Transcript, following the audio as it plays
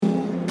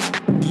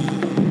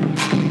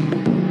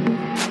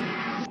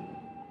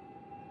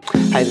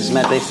Hey, this is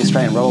Matt Beef, the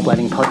Australian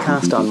Rollerblading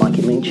Podcast. I'm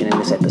Mikey Lynch, and in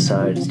this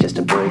episode, it's just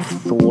a brief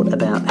thought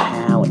about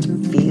how it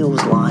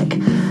feels like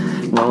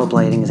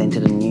rollerblading has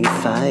entered a new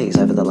phase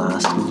over the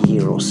last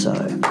year or so.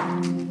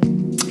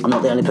 I'm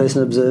not the only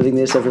person observing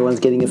this.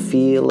 Everyone's getting a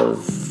feel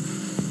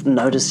of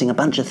noticing a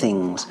bunch of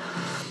things.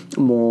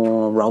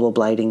 More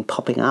rollerblading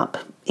popping up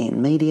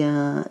in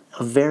media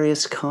of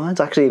various kinds.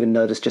 I actually even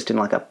noticed just in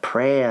like a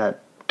prayer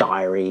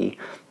diary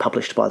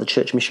published by the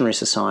Church Missionary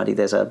Society,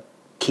 there's a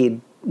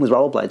kid with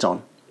rollerblades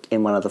on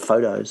in one of the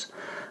photos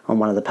on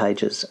one of the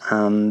pages.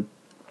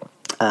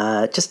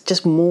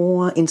 Just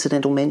more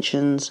incidental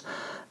mentions,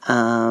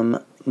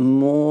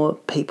 more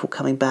people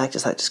coming back,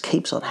 just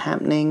keeps on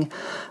happening.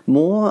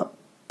 More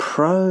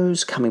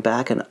pros coming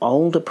back and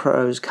older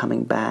pros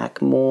coming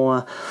back,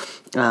 more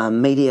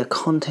media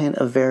content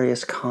of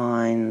various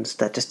kinds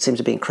that just seems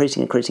to be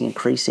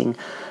increasing.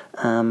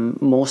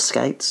 More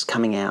skates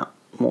coming out,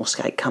 more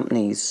skate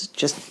companies,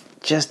 just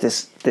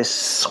this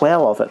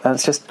swell of it. And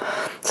it's just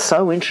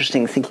so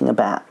interesting thinking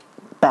about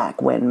back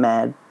when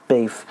Mad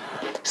Beef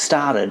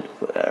started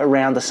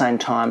around the same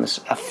time as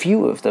a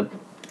few of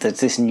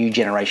this new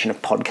generation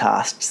of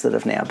podcasts that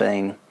have now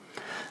been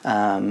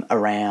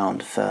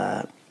around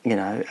for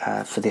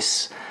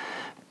this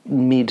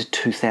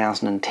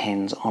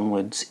mid-2010s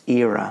onwards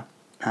era,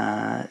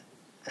 at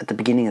the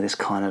beginning of this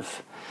kind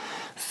of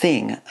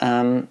thing.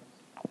 And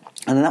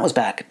then that was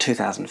back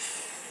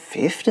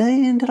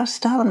 2015, did I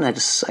start? I'm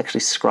just actually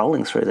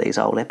scrolling through these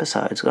old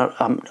episodes.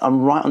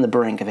 I'm right on the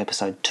brink of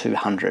episode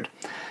 200.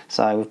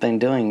 So we've been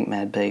doing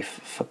Mad Beef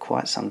for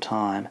quite some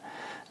time.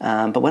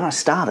 But when I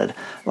started,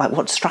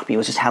 what struck me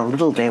was just how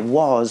little there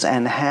was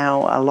and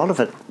how a lot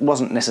of it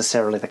wasn't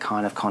necessarily the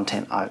kind of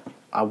content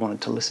I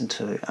wanted to listen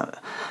to.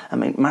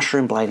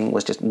 Mushroom blading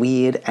was just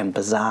weird and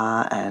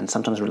bizarre and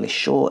sometimes really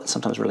short,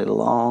 sometimes really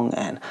long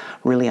and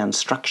really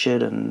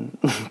unstructured and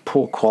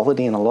poor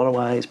quality in a lot of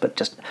ways, but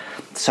just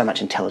so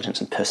much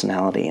intelligence and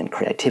personality and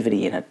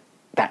creativity in it.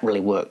 That really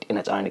worked in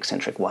its own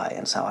eccentric way,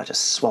 and so I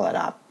just swallowed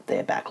up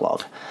their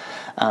backlog.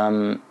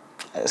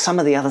 Some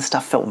of the other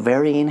stuff felt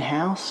very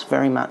in-house,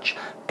 very much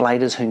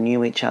bladers who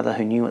knew each other,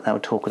 who knew what they were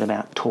talking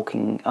about,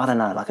 I don't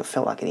know, it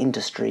felt like an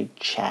industry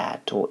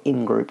chat or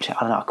in-group chat.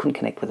 I don't know, I couldn't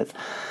connect with it.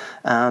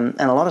 And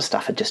a lot of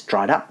stuff had just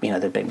dried up.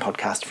 There'd been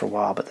podcasts for a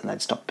while, but then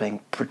they'd stopped being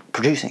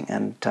producing.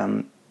 And,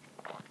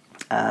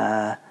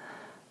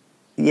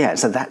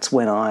 so that's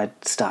when I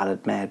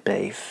started Mad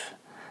Beef.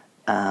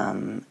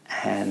 And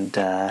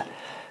then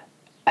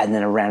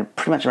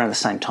pretty much around the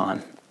same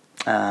time,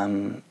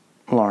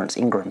 Lawrence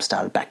Ingram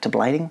started Back to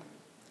Blading,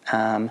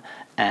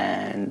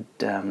 and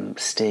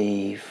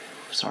Steve,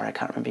 sorry I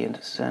can't remember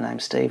his surname,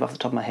 Steve off the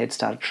top of my head,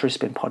 started True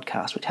Spin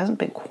Podcast, which hasn't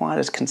been quite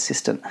as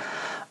consistent,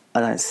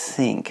 I don't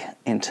think,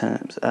 in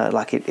terms,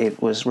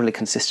 it was really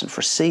consistent for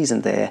a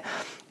season there,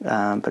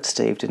 but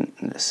Steve didn't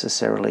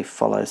necessarily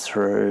follow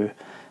through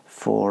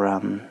for,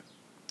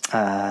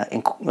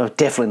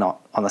 definitely not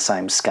on the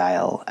same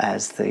scale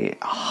as the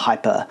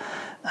hyper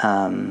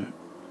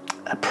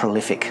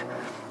prolific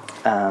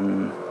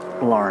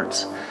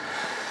Lawrence.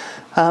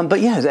 And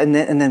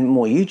then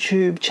more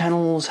YouTube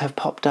channels have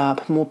popped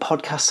up, more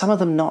podcasts, some of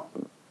them not,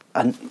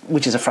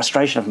 which is a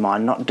frustration of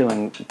mine, not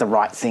doing the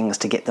right things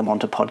to get them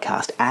onto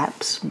podcast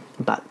apps,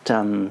 but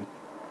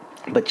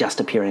just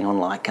appearing on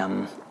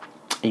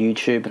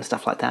YouTube and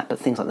stuff like that. But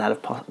things like that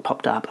have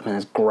popped up.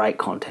 There's great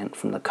content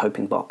from the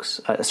Coping Box,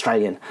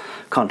 Australian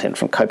content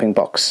from Coping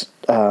Box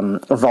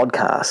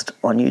Vodcast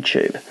on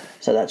YouTube.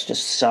 So that's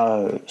just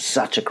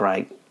such a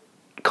great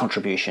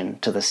contribution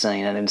to the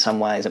scene, and in some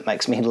ways it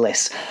makes me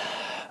less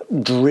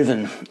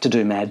driven to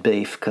do Mad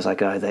Beef because I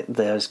go that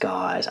those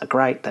guys are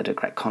great, they do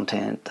great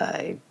content,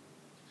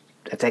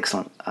 it's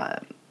excellent. I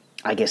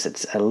guess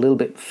it's a little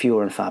bit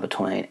fewer and far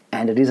between,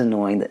 and it is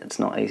annoying that it's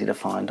not easy to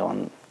find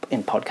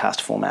in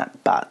podcast format,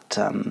 but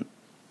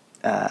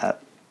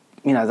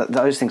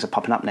those things are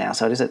popping up now,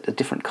 so it is a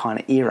different kind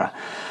of era.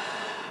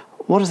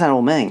 What does that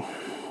all mean?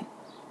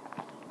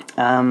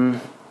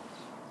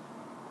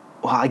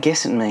 Well, I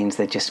guess it means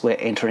that we're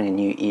entering a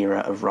new era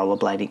of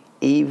rollerblading,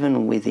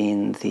 even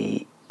within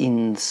the the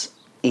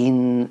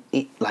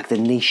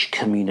niche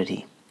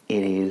community.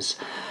 It is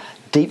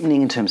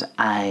deepening in terms of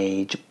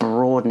age,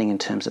 broadening in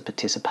terms of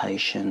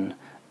participation.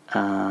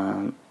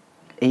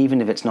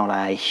 Even if it's not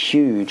a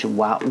huge,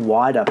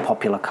 wider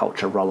popular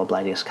culture,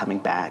 rollerblading is coming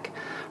back.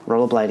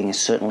 Rollerblading is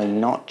certainly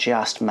not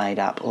just made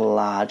up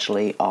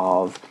largely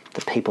of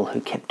the people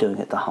who kept doing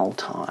it the whole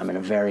time and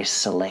a very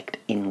select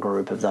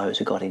in-group of those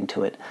who got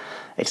into it.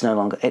 It's no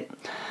longer...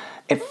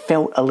 It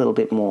felt a little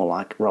bit more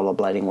like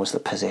rollerblading was the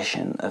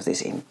possession of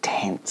this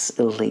intense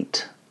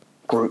elite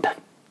group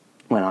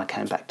when I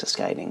came back to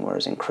skating,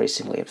 whereas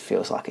increasingly it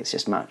feels like it's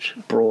just much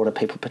broader,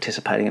 people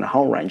participating in a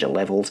whole range of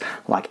levels,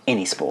 like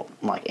any sport,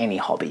 like any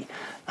hobby.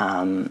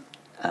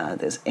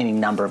 There's any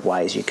number of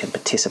ways you can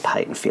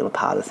participate and feel a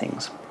part of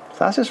things.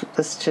 So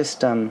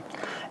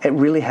it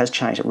really has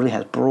changed. It really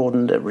has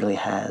broadened. It really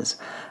has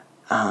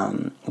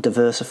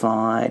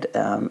diversified.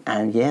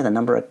 And the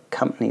number of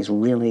companies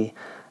really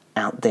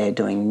out there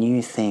doing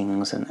new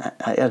things, and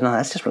I don't know.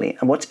 That's just really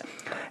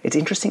it's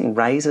interesting.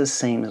 Razors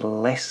seem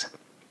less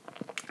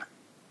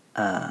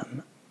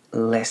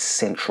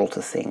central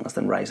to things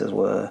than razors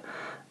were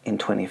in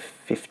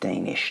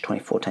 2015-ish,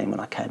 2014 when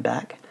I came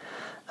back.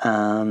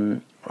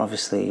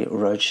 Obviously,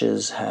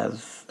 Roaches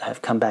have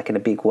come back in a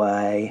big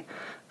way.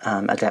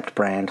 Adapt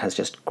brand has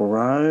just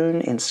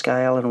grown in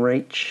scale and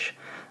reach.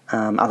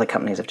 Other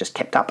companies have just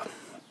kept up,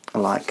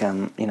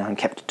 and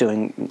kept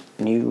doing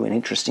new and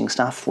interesting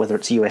stuff, whether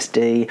it's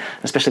USD,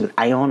 especially with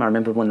Aeon. I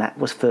remember when that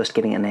was first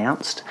getting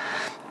announced,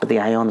 but the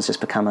Aeon has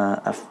just become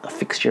a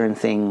fixture in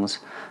things.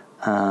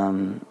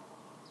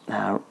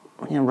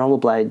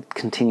 Rollerblade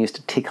continues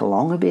to tick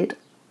along a bit.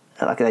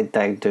 Like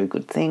they do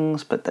good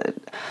things, but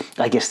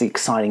I guess the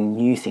exciting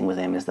new thing with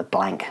them is the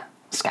blank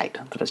skate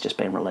that has just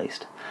been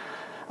released.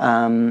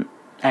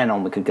 And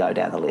on we could go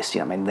down the list.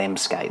 Them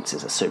skates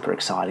is a super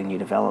exciting new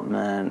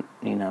development.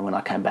 When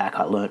I came back,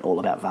 I learnt all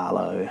about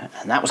Valo,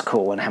 and that was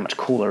cool. And how much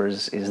cooler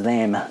is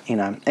them?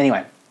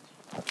 Anyway,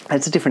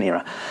 it's a different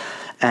era.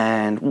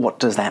 And what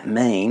does that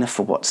mean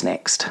for what's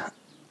next?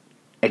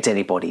 It's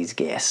anybody's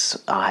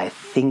guess. I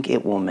think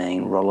it will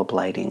mean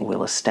rollerblading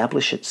will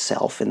establish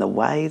itself in the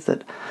way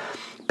that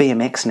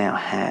BMX now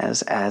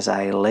has as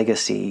a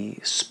legacy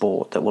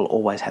sport that will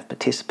always have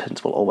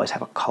participants, will always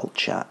have a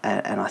culture,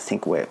 and I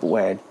think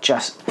we're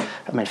just...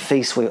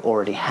 FISE, we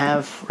already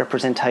have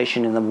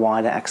representation in the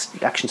wider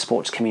action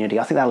sports community.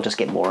 I think that'll just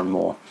get more and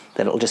more,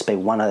 that it'll just be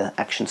one of the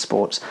action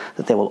sports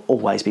that there will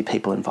always be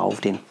people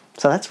involved in.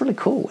 So that's really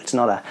cool. It's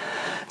no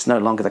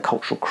longer the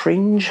cultural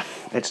cringe.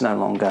 It's no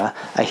longer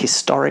a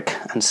historic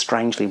and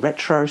strangely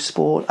retro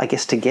sport. I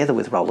guess together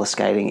with roller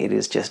skating, it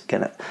is just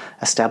going to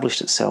establish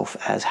itself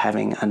as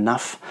having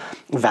enough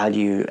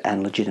value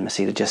and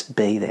legitimacy to just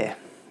be there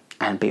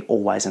and be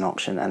always an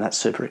option, and that's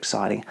super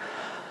exciting.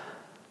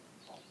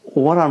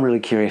 What I'm really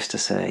curious to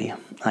see,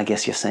 I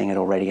guess you're seeing it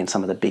already in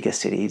some of the bigger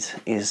cities,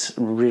 is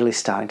really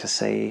starting to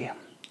see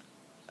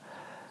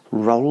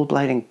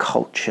rollerblading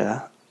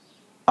culture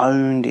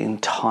owned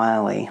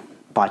entirely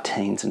by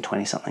teens and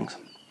 20-somethings.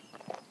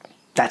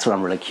 That's what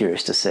I'm really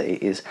curious to see,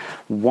 is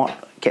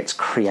what gets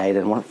created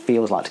and what it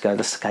feels like to go to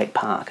the skate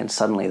park and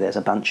suddenly there's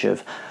a bunch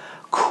of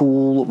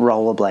cool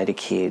rollerblader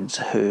kids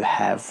who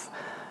have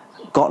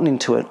gotten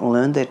into it,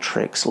 learned their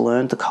tricks,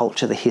 learned the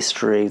culture, the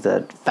history,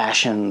 the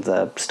fashion,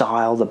 the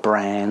style, the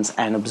brands,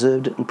 and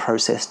observed it and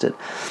processed it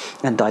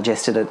and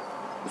digested it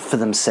for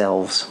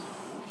themselves.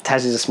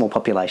 Tassie's a small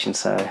population,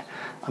 so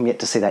I'm yet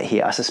to see that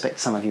here. I suspect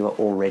some of you are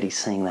already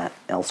seeing that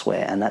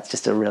elsewhere, and that's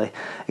just a really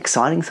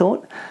exciting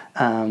thought.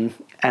 And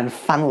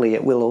funnily,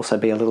 it will also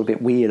be a little bit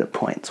weird at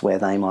points where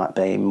they might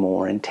be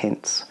more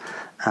intense,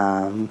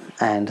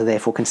 and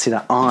therefore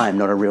consider I'm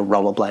not a real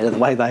rollerblader the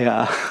way they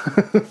are.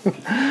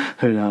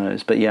 Who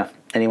knows? But yeah,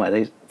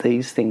 anyway,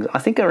 these things I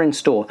think are in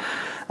store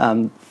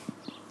in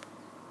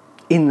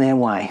their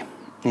way.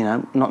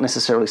 Not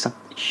necessarily some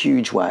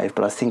huge wave,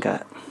 but I think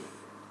a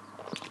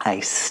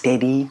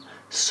steady,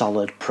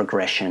 solid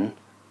progression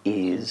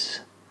is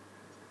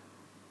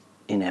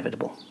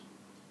inevitable,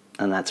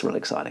 and that's really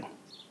exciting.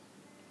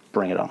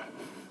 Bring it on.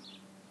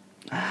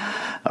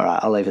 All right,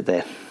 I'll leave it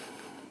there.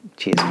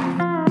 Cheers.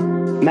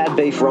 Mad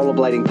Beef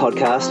Rollerblading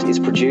Podcast is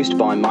produced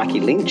by Mikey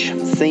Lynch,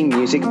 theme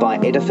music by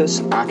Edifice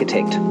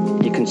Architect.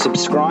 You can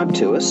subscribe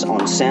to us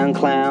on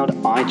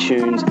SoundCloud,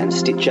 iTunes and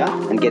Stitcher,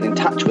 and get in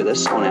touch with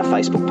us on our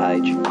Facebook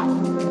page.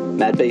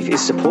 Mad Beef is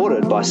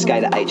supported by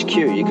Skater HQ.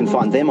 You can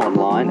find them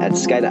online at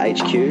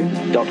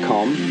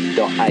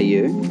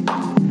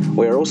skaterhq.com.au.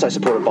 We're also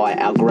supported by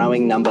our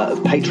growing number of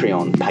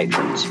Patreon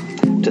patrons.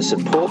 To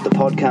support the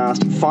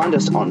podcast, find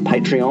us on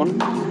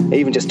Patreon.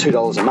 Even just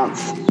 $2 a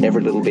month,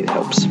 every little bit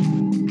helps.